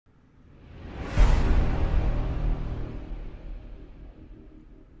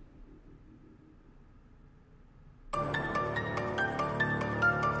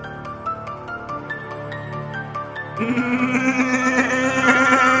Pop,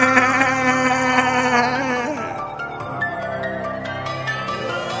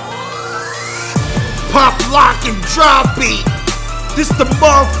 lock, and drop it. This the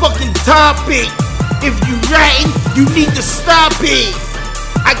motherfucking topic. If you ratting, you need to stop it.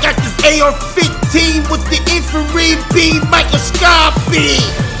 I got this AR-15 with the infrared beam microscopic.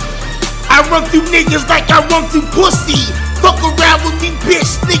 I run through niggas like I run through pussy. Fuck around with me,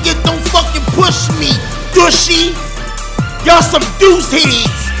 bitch, nigga, don't fucking push me. Dushy, y'all some deuce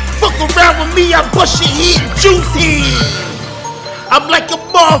heads. Fuck around with me, I bust your head, juice head. I'm like a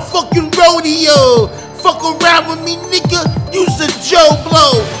motherfucking rodeo. Fuck around with me, nigga, you's a Joe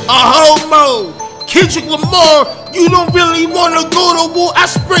Blow, a homo. Kendrick Lamar, you don't really wanna go to war, I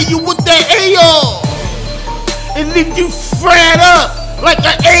spray you with that AR. And leave you fried up like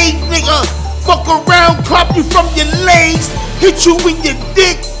an egg, nigga. Fuck around, clap you from your legs, hit you in your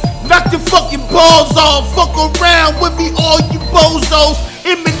dick, knock your fucking balls off. Fuck around with me, all you bozos.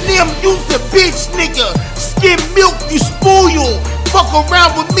 Eminem, you's a bitch, nigga. Skim milk, you spoil. Fuck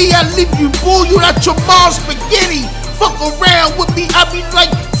around with me, I leave you boiled out your mom's spaghetti. Fuck around with me, I be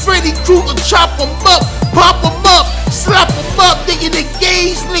like Freddy Krueger, chop 'em up, pop 'em up, slap 'em up, nigga, the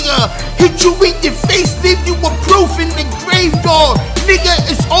gays, nigga. Hit you in your face, leave you a proof in the graveyard. Nigga,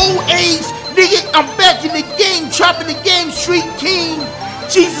 it's old age, nigga, I'm back in the game, chopping the game, street king.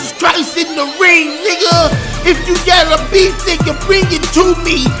 Jesus Christ in the ring, nigga. If you got a beef, nigga, bring it to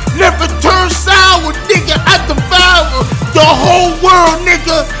me. Never turn sour, nigga, I devour the whole world,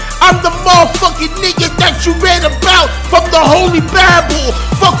 nigga. I'm the motherfucking nigga that you read about from the Holy Bible.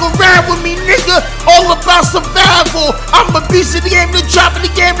 Fuck around with me, nigga, all about survival. I'm a beast in the game, the chop in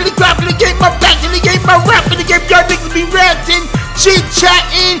the game, the crop in the game, my back in the game, my rap in the game. Y'all niggas be rapping,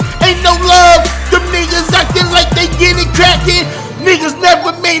 chit-chatting, ain't no love. Them niggas acting like they get it cracking. Niggas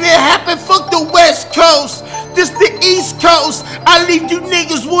never made it happen, fuck the West Coast. This the East Coast. I leave you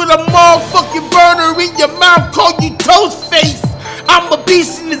niggas with a motherfucking burner in your mouth, call you Toast Face. I'm a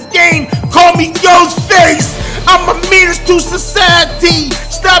beast in this game, call me Ghost Face. I'm a menace to society,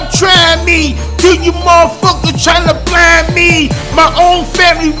 stop trying me. Till you motherfuckers trying to blind me. My own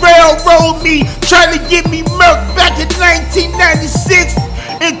family railroad me, trying to get me murked back in 1996.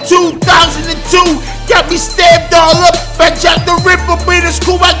 In 2002, got me stabbed all up by Jack the Ripper, but it's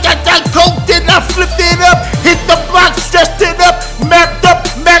cool, I got that coke, then I flipped it up, hit the block, stretched it up, mapped up,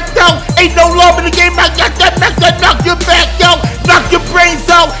 mapped out, ain't no love in the game, I got that Mac that knock your back out, knock your brains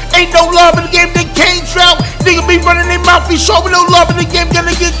out, ain't no love in the game, they can't drought, nigga be running their mouth, be showing no love in the game,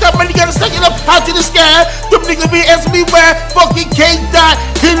 gotta get that money, gotta stack it up, out to the sky, them niggas be asking me why, fucking can't die,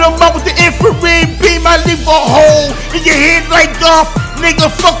 hit them up with the infrared beam, I leave a hole in your head like golf.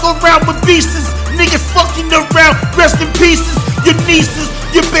 Nigga, fuck around with beasts. Niggas fucking around, rest in pieces. Your nieces,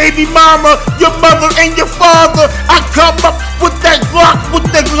 your baby mama, your mother and your father. I come up with that Glock, with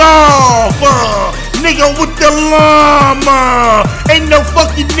the lava. Nigga with the llama. Ain't no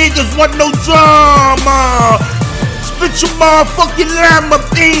fucking niggas want no drama. Split your motherfucking lima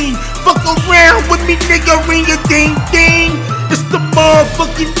bean. Fuck around with me, nigga, ring a ding ding. It's the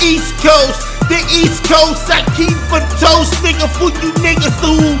motherfucking East Coast. The East Coast, I keep a toast, nigga, for you niggas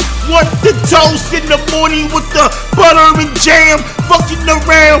who want the toast in the morning with the butter and jam. Fucking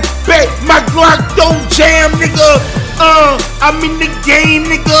around, bet my Glock don't jam, nigga. I'm in the game,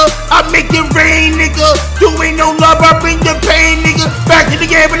 nigga. I make it rain, nigga. You ain't no love, I bring the pain, nigga. Back in the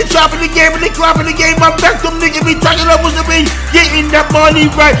game, and the chop in the game, and the clap in the game. I'm back, them niggas be talking up with me, getting that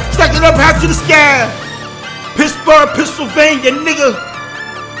money right, stacking up half to the sky. Pittsburgh, Pennsylvania, nigga.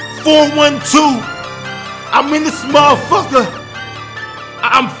 412. I'm in this motherfucker.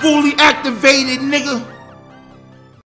 I'm fully activated, nigga.